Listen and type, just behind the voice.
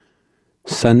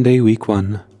Sunday, Week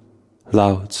 1,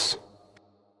 Lauds.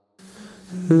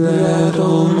 Let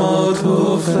all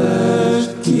mortal flesh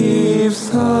keep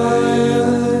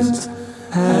silence,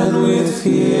 and with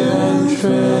fear and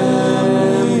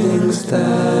trembling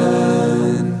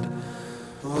stand.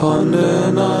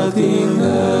 Ponder nothing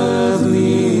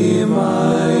earthly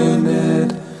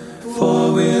minded,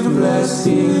 for with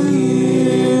blessing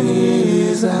in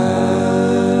His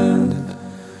hand,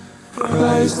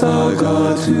 Christ our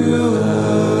God to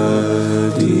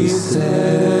earth descended,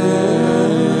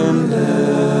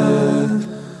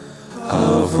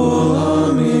 our full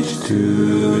homage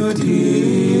to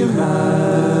demand.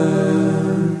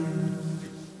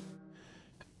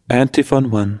 Antiphon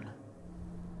 1.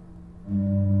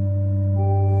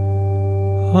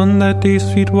 On that day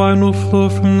sweet wine will flow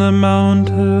from the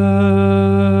mountains,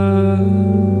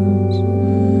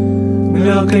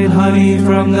 milk and honey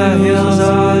from the hills,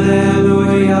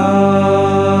 Alleluia.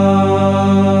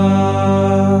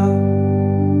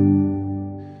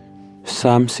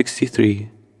 Psalm 63,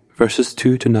 verses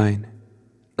 2 to 9.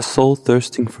 A soul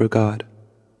thirsting for God.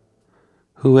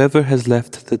 Whoever has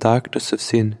left the darkness of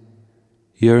sin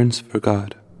yearns for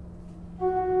God.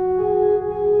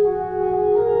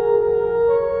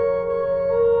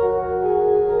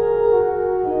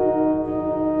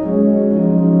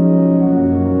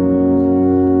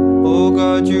 O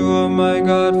God, you are my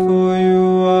God, for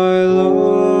you I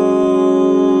long.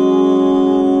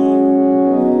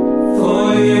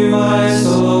 For you my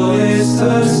soul is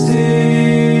thirsting,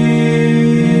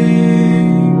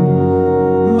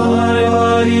 my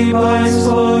body pines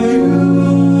for you,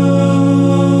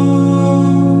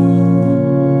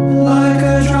 like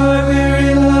a dry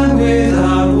weary land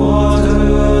without water.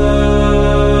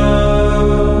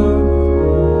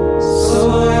 So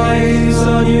I gaze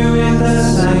on you in the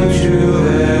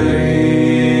sanctuary,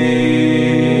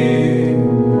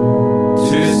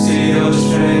 to see your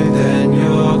strength and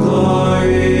your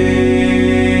glory.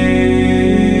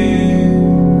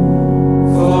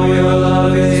 For your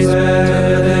love is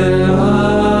better than life.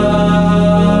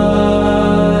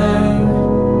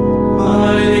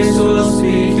 My lips will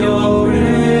speak your praise.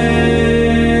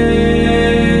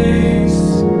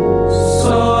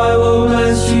 So I will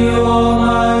bless you all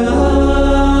my life.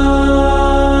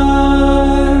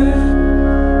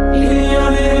 In your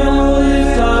name I will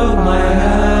lift up my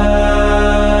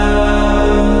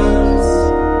hands.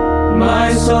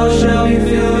 My soul shall be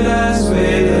filled as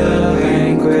with a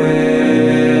banquet.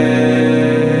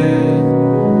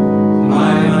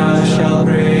 My mouth shall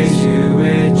praise you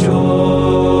with joy.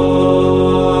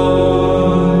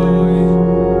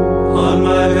 On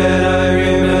my bed I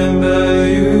remember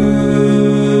you.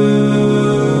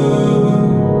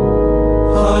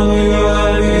 On you I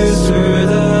muse through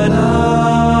the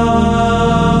night.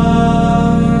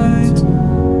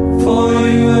 For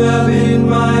you have been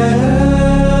my help.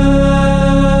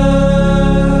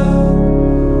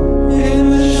 In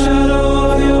the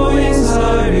shadow of your wings I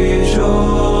rejoice.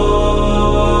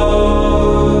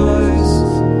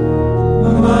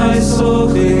 My soul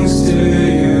clings to you.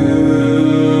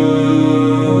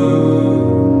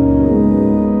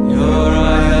 Your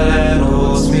right hand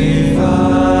holds me fast.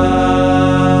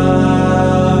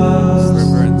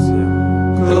 Reverence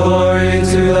Him. Glory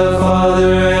to the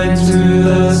Father and to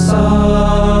the Son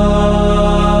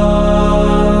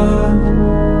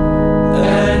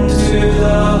and to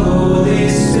the Holy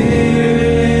Spirit,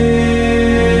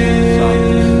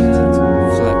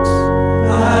 Flex.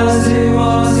 as it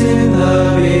was in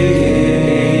the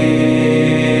beginning,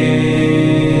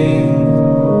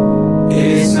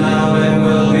 is now and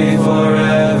will be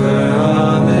forever.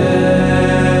 Amen.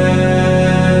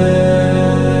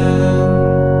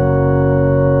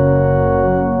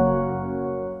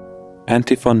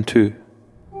 Antiphon 2.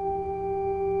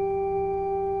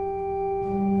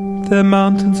 The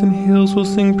mountains and hills will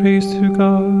sing praise to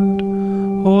God.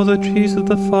 All the trees of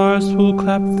the forest will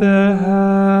clap their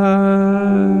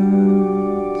hands.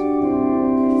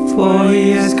 For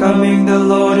he is coming, the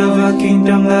Lord of a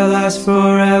kingdom that lasts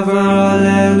forever.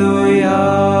 Alleluia.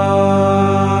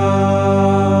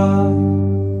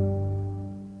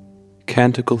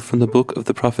 Canticle from the book of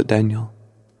the prophet Daniel,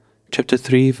 chapter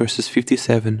 3, verses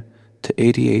 57 to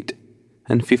 88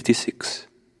 and 56.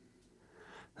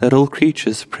 Let all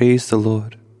creatures praise the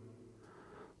Lord.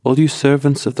 All you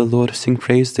servants of the Lord sing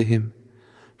praise to Him.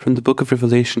 From the book of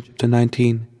Revelation, chapter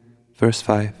 19, verse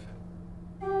 5.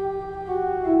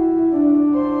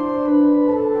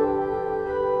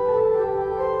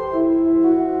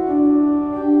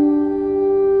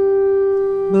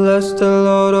 Bless the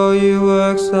Lord, all you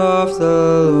works of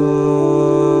the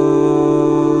Lord.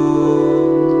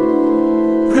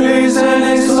 Praise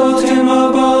and exalt him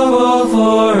above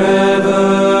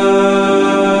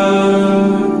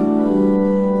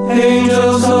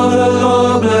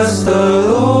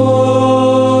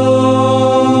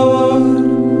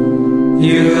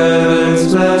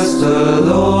the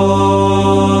Lord.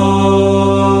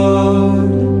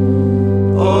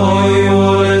 All you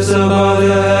waters above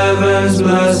the heavens,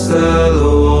 bless the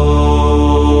Lord.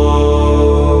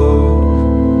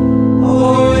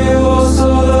 All you hosts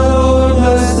of the Lord,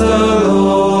 bless the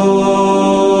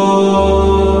Lord.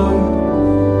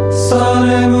 Sun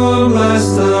and moon, bless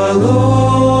the Lord.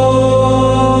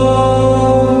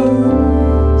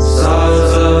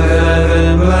 Stars of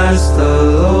heaven, bless the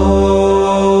Lord.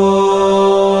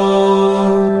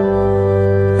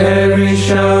 Every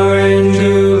shower and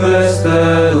dew, bless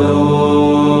the Lord.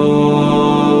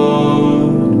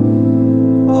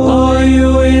 All you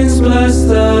winds, bless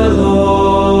the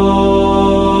Lord.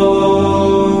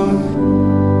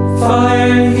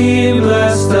 Fire and heat,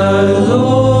 bless the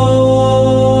Lord.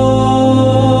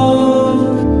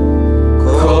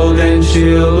 Cold and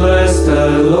chill, bless the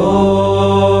Lord.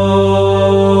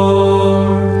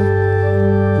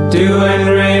 Dew and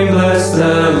rain, bless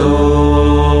the Lord.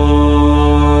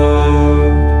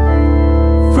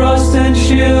 Frost and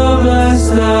chill, bless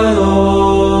the Lord.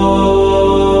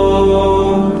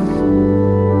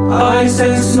 Ice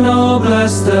and snow,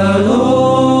 bless the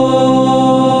Lord.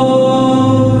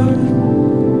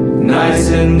 Nights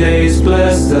and days,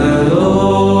 bless the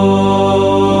Lord.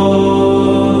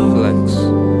 Flex.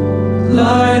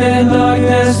 Light and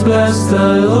darkness, bless the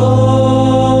Lord.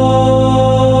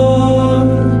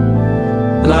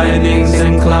 Lightnings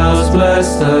and clouds,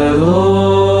 bless the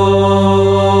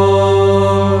Lord.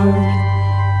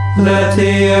 Let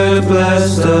the earth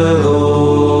bless the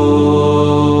Lord.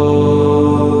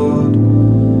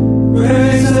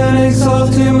 Praise and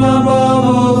exalt him above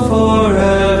all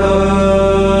forever.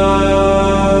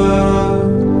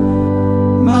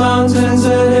 Mountains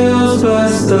and hills,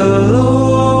 bless the Lord.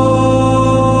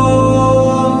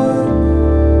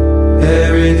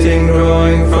 Everything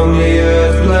growing from the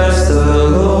earth, bless the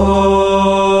Lord.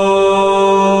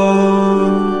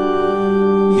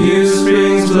 You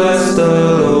springs, bless the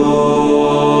Lord.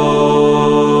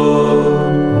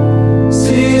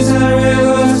 Seas and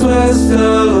rivers, bless the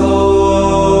Lord.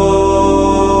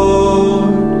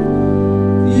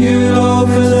 You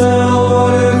dolphins and all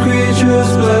water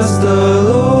creatures, bless the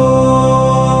Lord.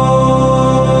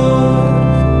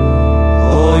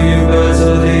 All you birds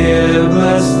of the air,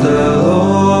 bless the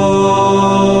Lord.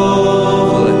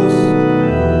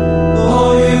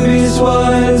 All you beasts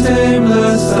wild and tame,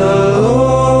 bless the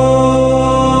Lord.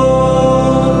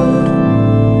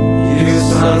 You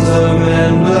sons of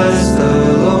men, bless the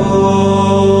Lord.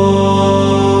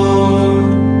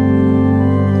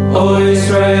 O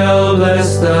Israel, bless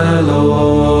the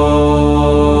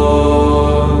Lord.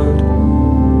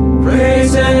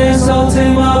 Praise and exalt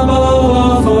him above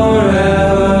all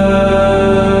forever.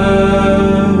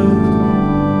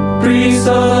 Priests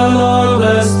of the Lord,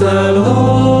 bless the Lord.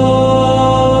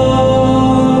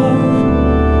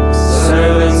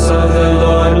 Servants of the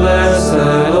Lord, bless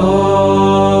the Lord.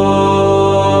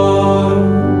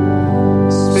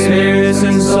 Spirits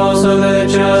and souls of the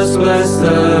just, bless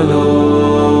the Lord.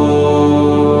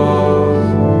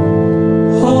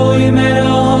 Holy men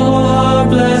of humble heart,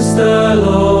 bless the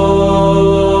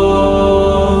Lord.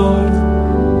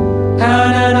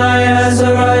 Hananiah,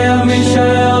 Azariah,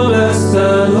 Mishael, bless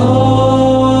the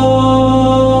Lord.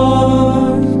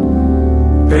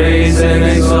 Praise and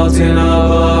exalt him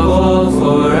above all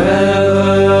forever.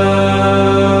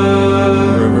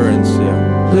 Reverence, yeah.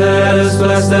 Let us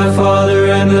bless the Father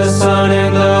and the Son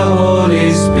and the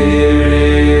Holy Spirit.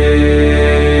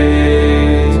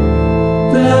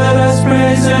 Let us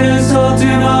praise and exalt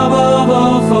him above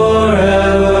all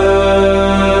forever.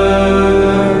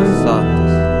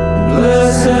 Psalms.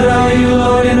 Blessed are you,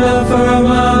 Lord, in the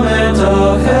firmament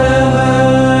of heaven.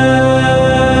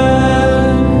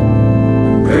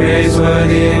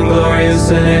 Praiseworthy and glorious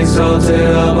and exalted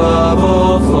above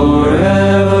all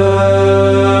forever.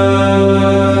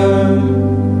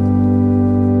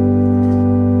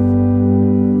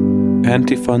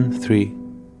 Antiphon 3.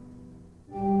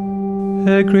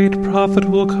 A great prophet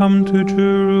will come to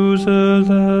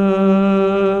Jerusalem.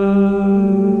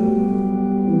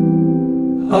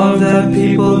 Of that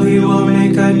people he will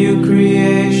make a new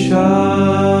creation.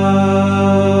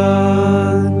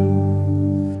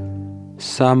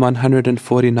 Psalm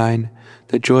 149.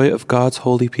 The joy of God's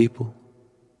holy people.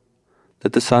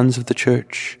 That the sons of the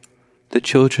church, the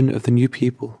children of the new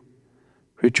people,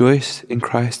 rejoice in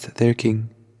Christ their King.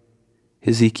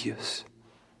 Ezekiel.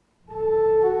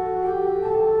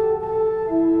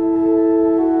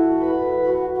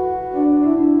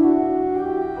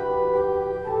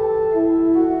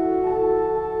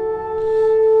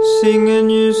 Sing a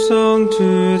new song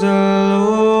to the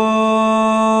Lord.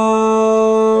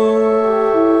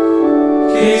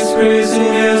 He's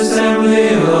praising the assembly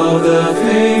of the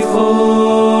faithful.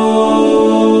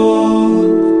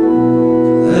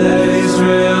 Let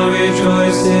Israel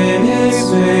rejoice in its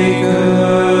Maker.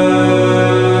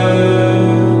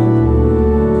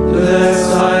 Let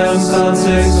Zion's sons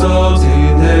exalt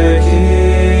in their King.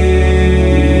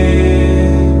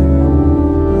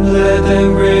 Let them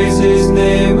praise His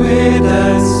name with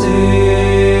dancing,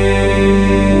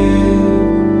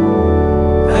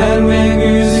 and make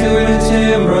music with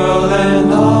timbrel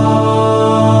and harp.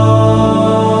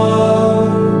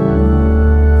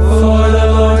 For the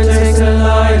Lord takes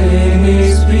delight in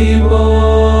His people.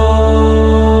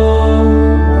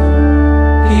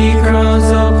 He crowns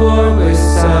the poor with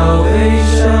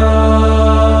salvation.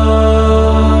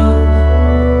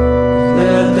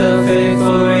 Let the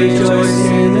faithful rejoice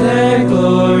in their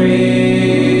glory.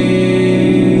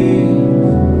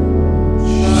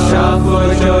 Shout for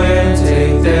joy and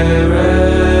take their rest.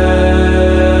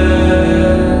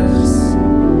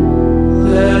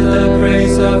 Let the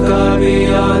praise of God be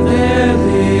on their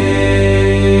lips,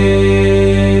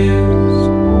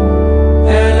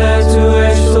 and a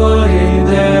two-edged sword in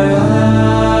their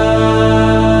hand,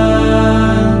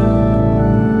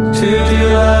 to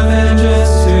deal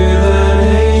vengeance to the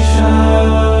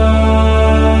nations,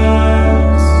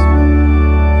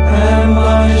 and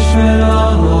punishment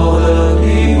on all the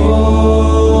peoples,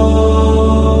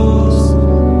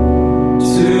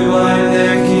 to bind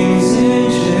their kings in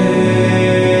chains,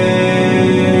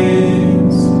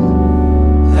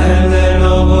 and their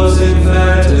nobles in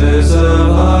fetters of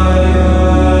iron,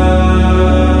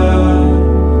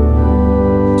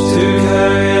 to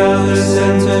carry out the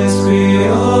sentence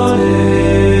preordained.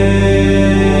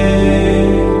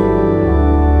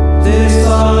 This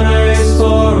honor is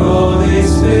for all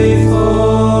His faithful.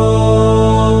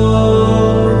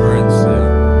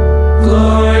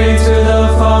 Glory to the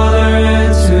Father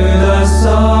and to the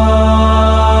Son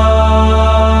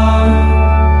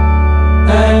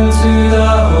and to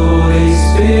the Holy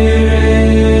Spirit,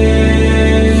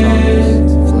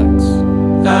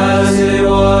 as it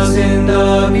was in the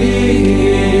beginning,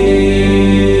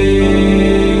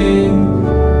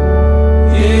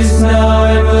 is now,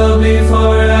 and will be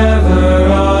forever.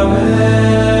 Amen.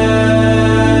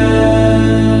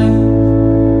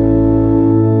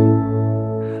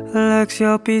 Lectio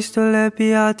Epistolae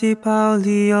Beati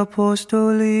Pauli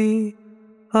Apostoli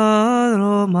ad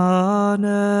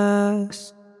Romanes.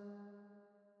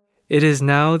 It is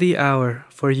now the hour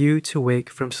for you to wake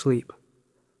from sleep,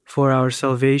 for our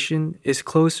salvation is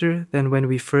closer than when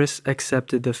we first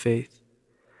accepted the faith.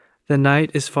 The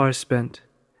night is far spent,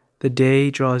 the day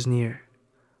draws near.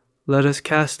 Let us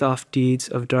cast off deeds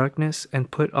of darkness and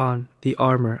put on the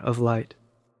armor of light.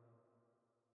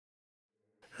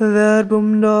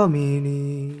 Verbum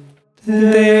Domini.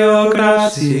 Deo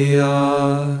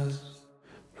gratias.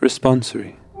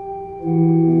 Responsory.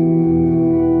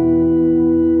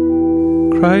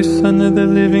 Christ, Son of the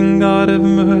living God, have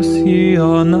mercy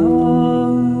on us.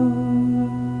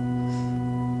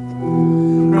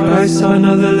 Christ, Son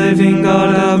of the living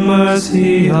God, have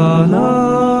mercy on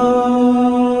us.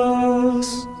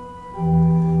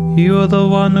 You are the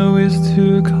one who is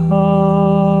to come.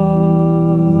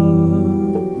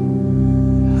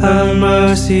 Have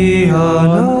mercy on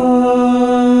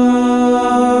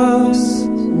us.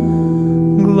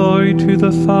 Glory to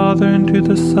the Father, and to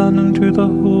the Son, and to the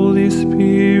Holy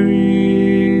Spirit.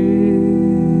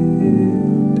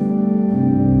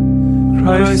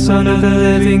 Christ, Son of the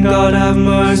living God, have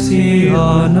mercy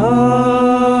on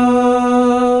us.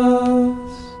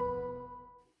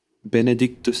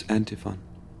 Benedictus Antiphon.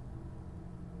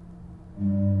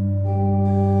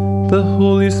 The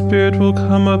Holy Spirit will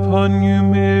come upon you,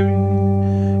 Mary.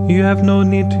 You have no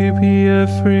need to be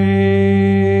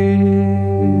afraid.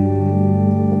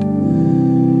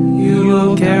 You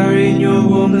will carry in your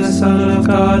womb the Son of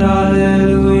God.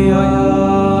 Alleluia.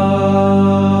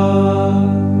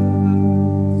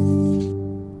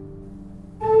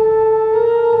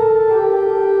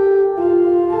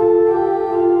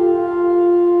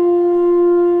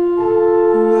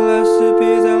 Blessed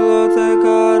be the Lord, the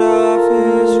God of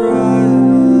Israel.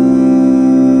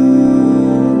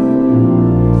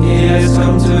 He has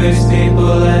come to His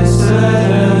people and set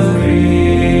them free.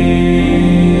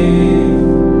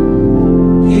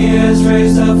 He has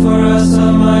raised up for us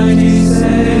a mighty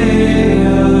Savior.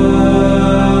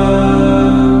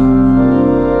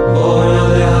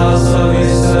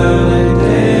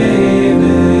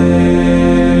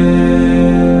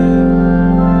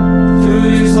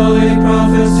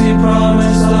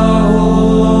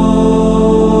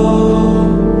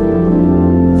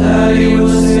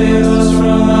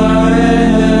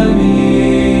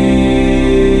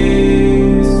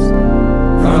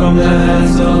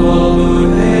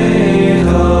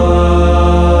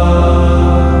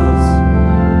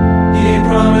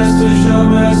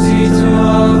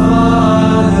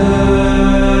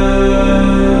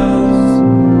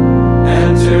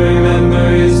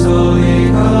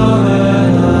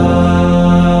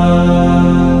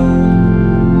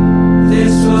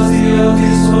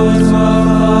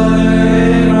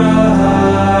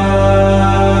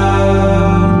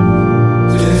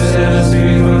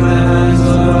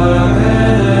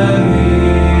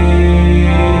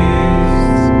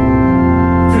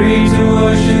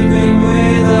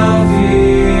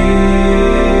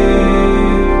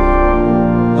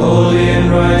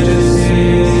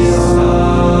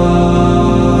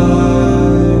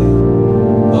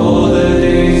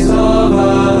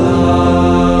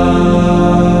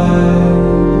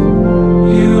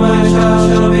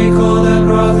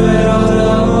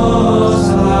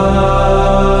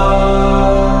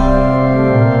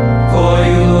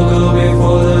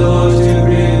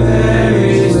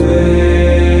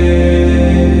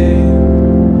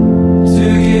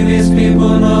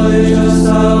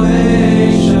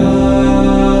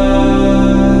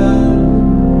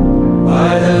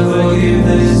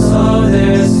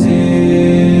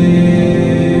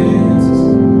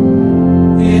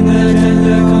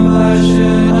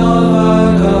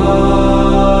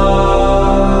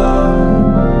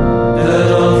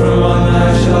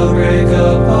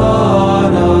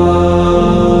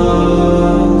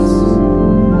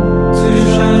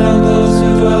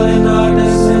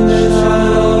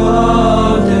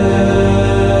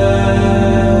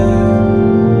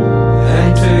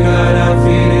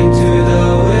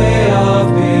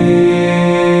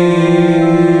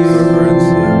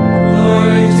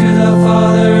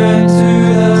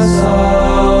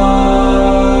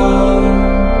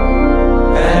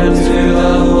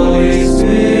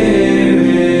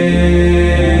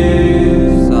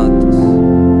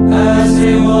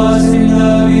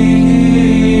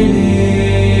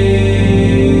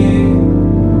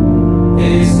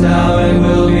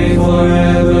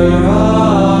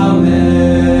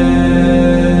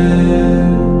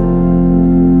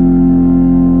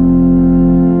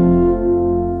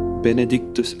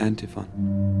 Sanctus Antiphon.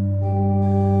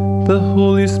 The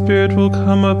Holy Spirit will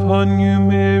come upon you,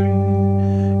 Mary.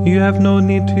 You have no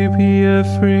need to be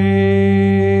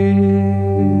afraid.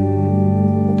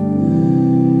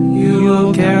 You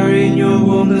will carry in your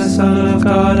womb the Son of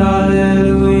God.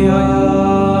 Alleluia.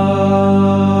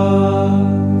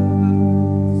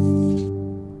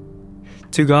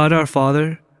 To God our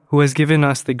Father, who has given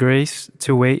us the grace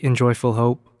to wait in joyful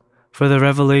hope for the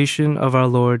revelation of our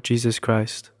Lord Jesus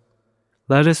Christ,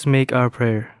 let us make our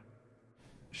prayer.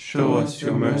 Show us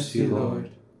your mercy,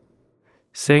 Lord.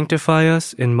 Sanctify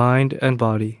us in mind and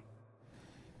body.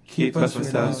 Keep us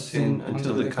without sin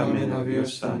until the coming of your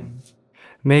Son.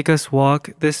 Make us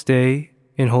walk this day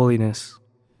in holiness.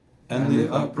 And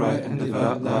live upright and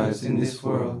devout lives in this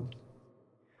world.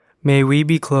 May we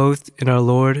be clothed in our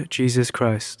Lord Jesus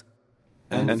Christ.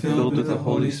 And filled with the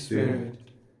Holy Spirit.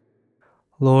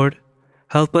 Lord,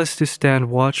 help us to stand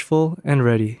watchful and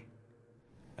ready.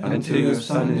 Until your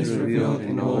Son is revealed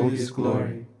in all his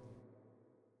glory.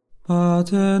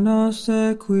 Pater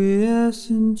noster qui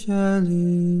es in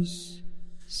celis,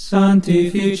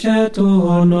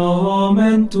 sanctificetur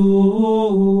nomen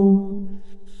tuum,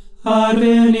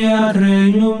 adveniat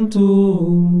regnum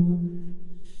tuum,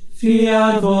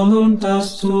 fiat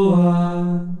voluntas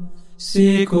tua,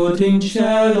 sicut in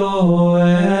cielo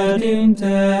et in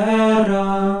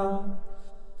terra.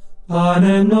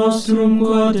 Panem nostrum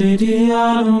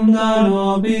quotidianum da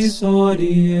nobis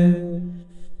hodie,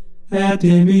 et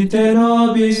dimitte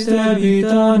nobis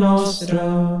debita nostra,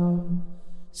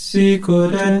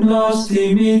 sicut et nos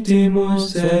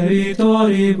dimittimus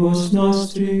debitoribus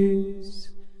nostris,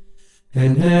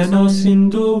 et ne nos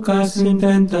inducas in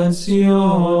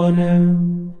tentationem,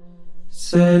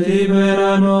 sed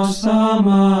libera nos a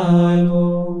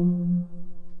malo.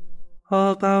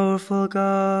 All-powerful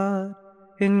God,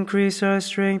 increase our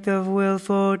strength of will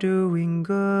for doing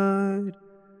good,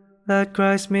 that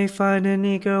Christ may find an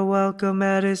eager welcome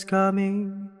at his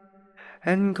coming,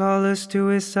 and call us to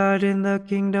his side in the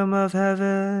kingdom of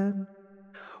heaven,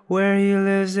 where he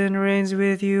lives and reigns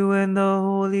with you and the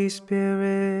Holy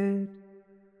Spirit,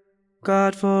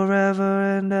 God forever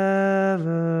and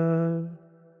ever.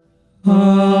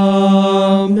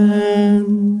 Amen.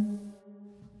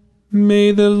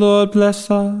 May the Lord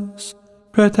bless us,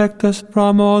 protect us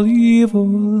from all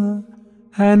evil,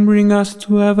 and bring us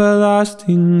to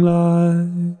everlasting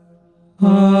life.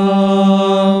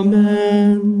 Amen.